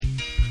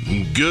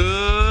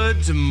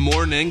Good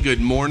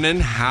morning.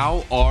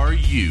 How are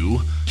you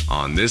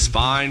on this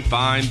fine,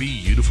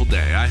 beautiful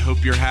day? I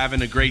hope you're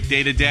having a great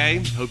day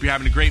today. Hope you're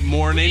having a great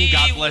morning.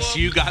 God bless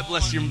you. God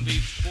bless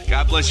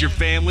your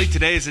family.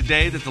 Today is a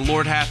day that the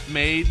Lord hath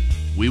made.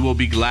 We will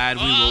be glad.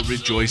 We will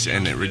rejoice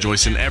in it.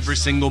 Rejoice in every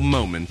single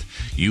moment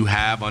you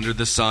have under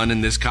the sun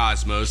in this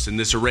cosmos, in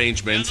this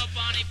arrangement,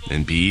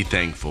 and be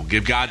thankful.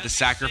 Give God the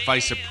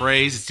sacrifice of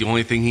praise. It's the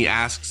only thing He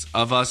asks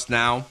of us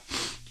now.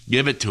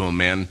 Give it to Him,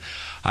 man.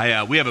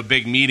 We have a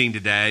big meeting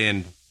today,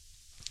 and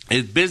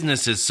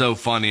business is so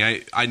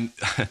funny. I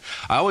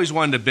always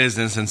wanted a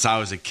business since I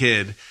was a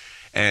kid,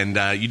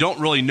 and you don't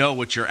really know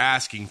what you're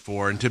asking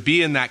for. And to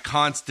be in that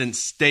constant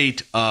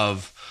state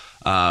of,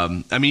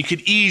 you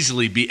could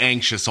easily be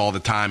anxious all the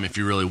time if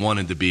you really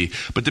wanted to be.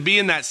 But to be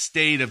in that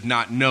state of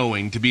not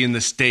knowing, to be in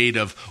the state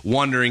of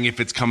wondering if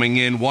it's coming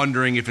in,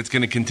 wondering if it's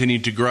going to continue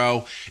to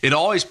grow, it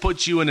always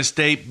puts you in a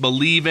state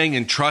believing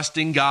and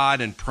trusting God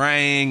and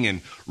praying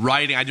and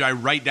writing. I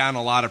write down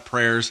a lot of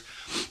prayers,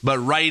 but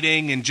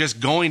writing and just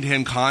going to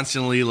Him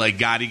constantly like,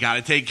 God, you got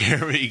to take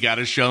care of it. You got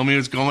to show me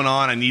what's going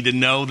on. I need to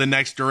know the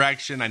next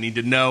direction. I need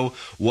to know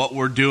what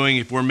we're doing,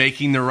 if we're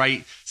making the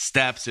right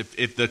steps,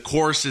 if the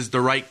course is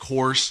the right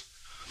course.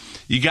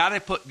 You got to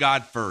put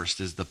God first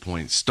is the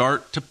point.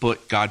 Start to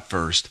put God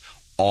first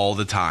all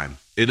the time.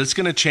 It's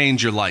going to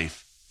change your life.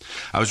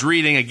 I was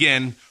reading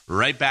again,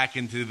 right back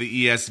into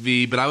the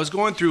ESV, but I was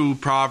going through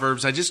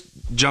Proverbs. I just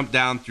jumped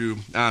down through,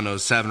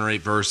 7 or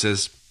 8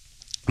 verses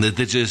that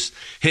just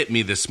hit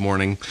me this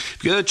morning.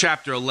 If you go to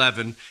chapter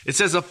 11, it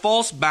says, a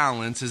false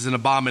balance is an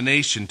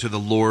abomination to the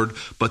Lord,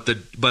 but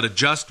a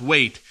just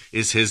weight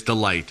is His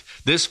delight.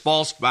 This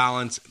false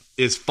balance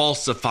is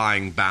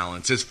falsifying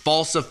balance. It's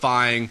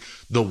falsifying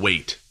the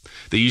weight.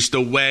 They used to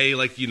weigh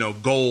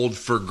gold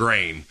for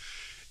grain.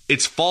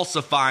 It's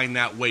falsifying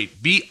that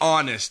weight. Be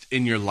honest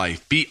in your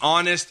life. Be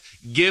honest.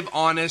 Give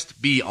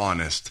honest. Be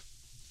honest.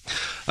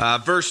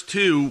 Verse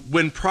 2,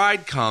 when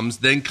pride comes,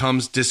 then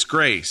comes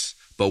disgrace.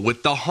 But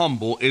with the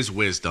humble is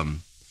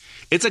wisdom.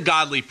 It's a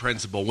godly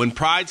principle. When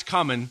pride's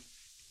coming,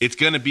 it's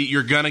going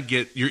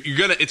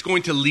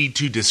to lead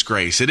to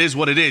disgrace. It is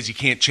what it is. You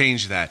can't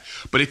change that.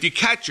 But if you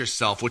catch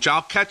yourself, which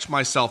I'll catch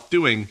myself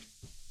doing,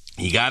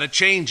 you got to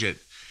change it.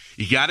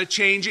 You got to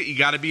change it. You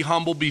got to be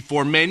humble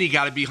before men. You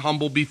got to be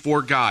humble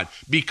before God.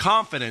 Be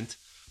confident,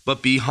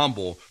 but be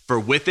humble. For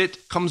with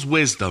it comes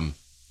wisdom.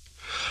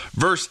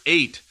 Verse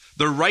 8,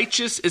 the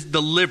righteous is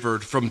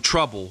delivered from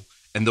trouble,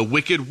 and the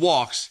wicked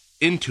walks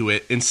into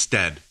it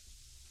instead.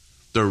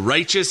 The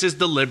righteous is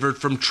delivered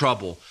from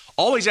trouble.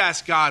 Always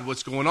ask God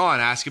what's going on.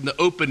 Ask Him to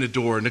open the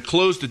door and to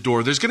close the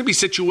door. There's going to be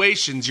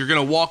situations you're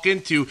going to walk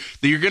into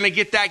that you're going to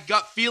get that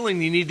gut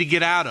feeling you need to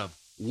get out of.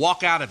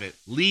 Walk out of it.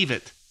 Leave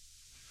it.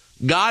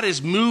 God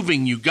is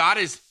moving you. God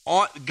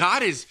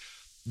is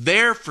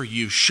there for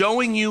you,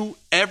 showing you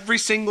every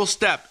single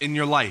step in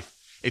your life.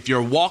 If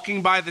you're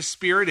walking by the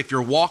Spirit, if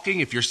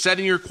you're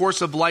setting your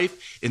course of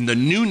life in the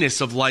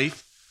newness of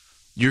life,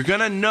 you're going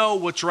to know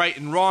what's right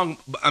and wrong.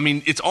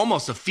 It's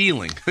almost a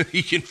feeling.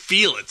 You can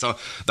feel it. So,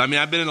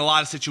 I've been in a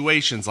lot of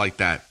situations like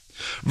that.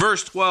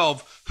 Verse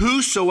 12,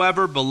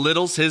 whosoever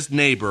belittles his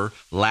neighbor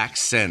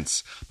lacks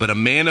sense, but a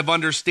man of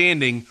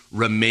understanding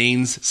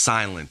remains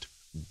silent.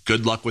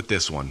 Good luck with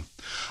this one.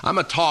 I'm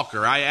a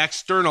talker. I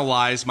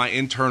externalize my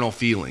internal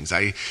feelings.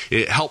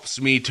 It helps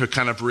me to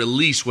kind of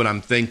release what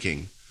I'm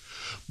thinking.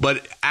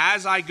 But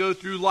as I go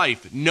through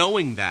life,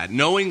 knowing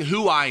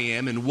who I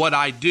am and what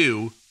I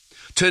do,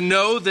 to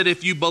know that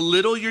if you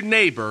belittle your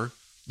neighbor,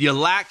 you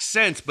lack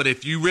sense, but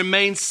if you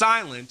remain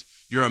silent,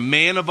 you're a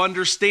man of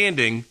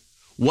understanding.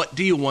 What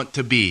do you want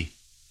to be?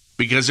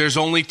 Because there's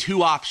only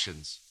 2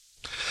 options.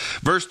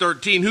 Verse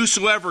 13,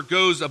 whosoever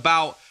goes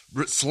about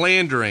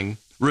slandering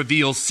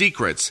reveals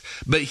secrets,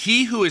 but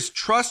he who is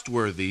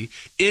trustworthy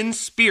in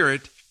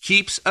spirit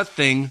keeps a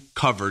thing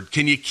covered.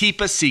 Can you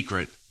keep a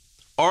secret?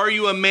 Are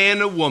you a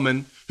man or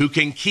woman who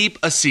can keep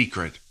a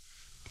secret?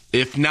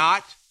 If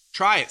not,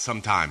 try it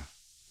sometime.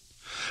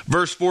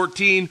 Verse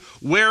 14,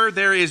 where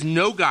there is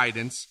no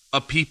guidance, a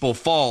people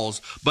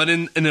falls, but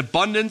in an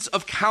abundance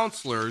of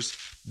counselors,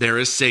 there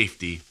is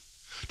safety.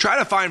 Try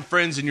to find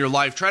friends in your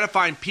life. Try to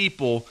find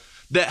people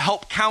that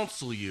help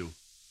counsel you.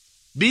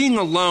 Being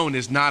alone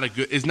is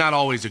not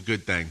always a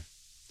good thing.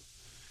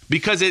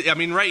 Because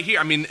right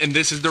here, and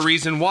this is the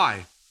reason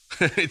why.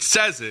 It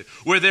says it,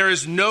 where there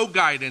is no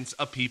guidance,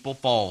 a people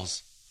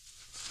falls.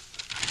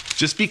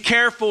 Just be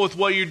careful with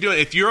what you're doing.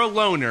 If you're a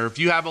loner, if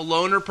you have a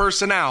loner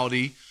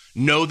personality,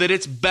 know that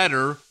it's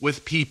better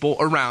with people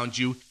around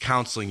you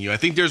counseling you. I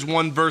think there's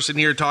one verse in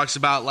here that talks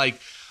about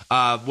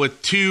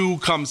with 2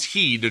 comes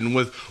heed, and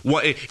with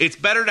what it's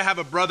better to have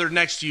a brother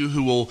next to you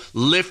who will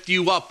lift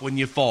you up when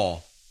you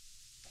fall.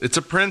 It's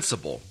a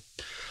principle.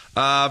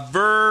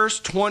 Verse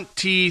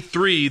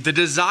 23, the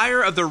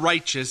desire of the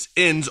righteous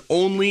ends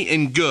only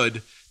in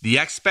good, the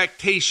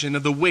expectation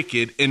of the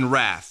wicked in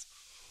wrath.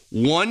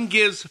 One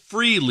gives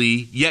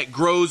freely, yet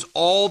grows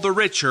all the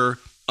richer.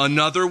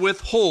 Another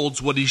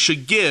withholds what he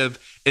should give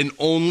and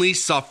only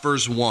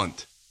suffers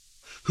want.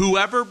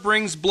 Whoever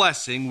brings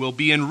blessing will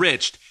be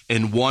enriched,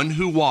 and one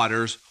who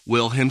waters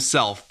will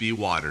himself be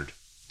watered.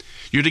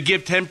 You're to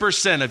give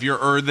 10% of your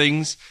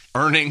earnings.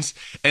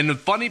 And the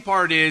funny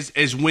part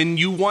is when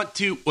you want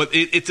to,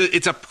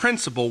 it's a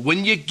principle.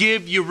 When you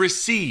give, you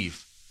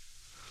receive.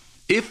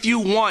 If you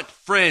want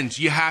friends,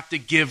 you have to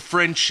give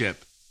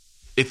friendship.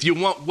 If you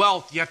want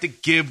wealth, you have to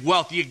give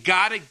wealth. You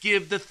got to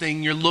give the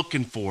thing you're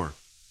looking for.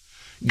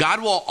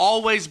 God will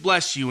always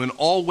bless you in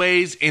all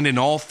ways and in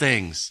all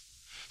things.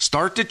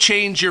 Start to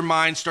change your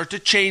mind. Start to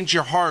change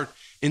your heart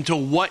into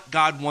what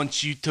God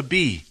wants you to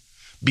be.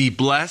 Be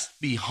blessed,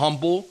 be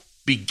humble,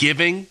 be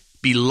giving,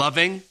 be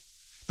loving.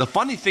 The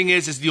funny thing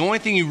is the only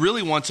thing he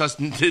really wants us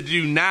to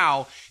do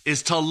now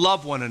is to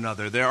love one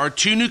another. There are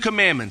 2 new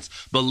commandments.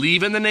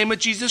 Believe in the name of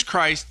Jesus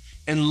Christ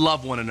and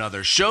love one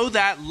another. Show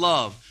that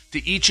love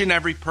to each and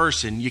every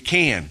person you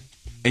can,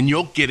 and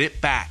you'll get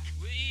it back.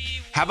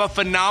 Have a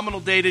phenomenal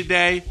day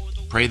today.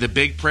 Pray the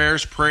big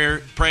prayers.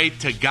 Pray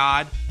to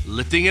God,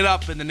 lifting it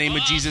up in the name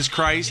of Jesus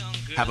Christ.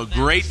 Have a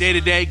great day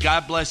today.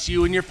 God bless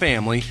you and your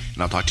family,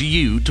 and I'll talk to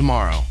you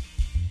tomorrow.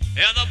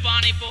 Yeah, the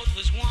bonnie boat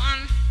was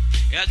one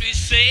as we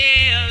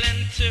sail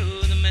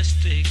into the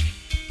mystic.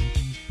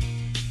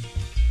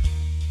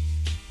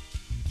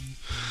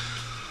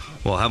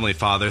 Well, Heavenly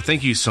Father,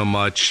 thank you so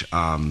much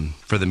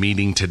for the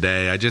meeting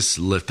today. I just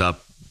lift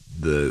up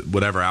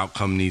whatever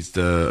outcome needs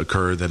to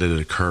occur, that it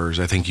occurs.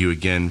 I thank you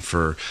again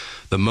for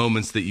the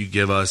moments that you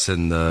give us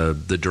and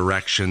the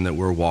direction that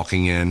we're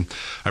walking in.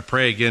 I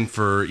pray again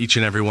for each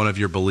and every one of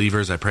your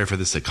believers. I pray for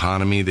this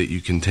economy, that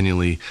you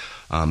continually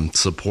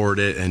support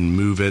it and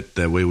move it.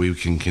 That way we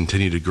can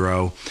continue to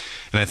grow.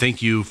 And I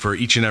thank you for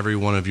each and every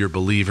one of your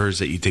believers,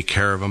 that you take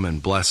care of them and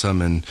bless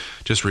them and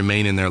just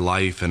remain in their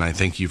life. And I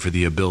thank you for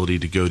the ability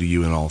to go to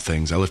you in all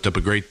things. I lift up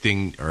a great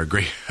day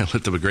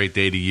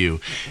to you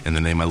in the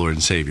name of my Lord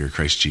and Savior,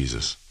 Christ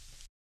Jesus.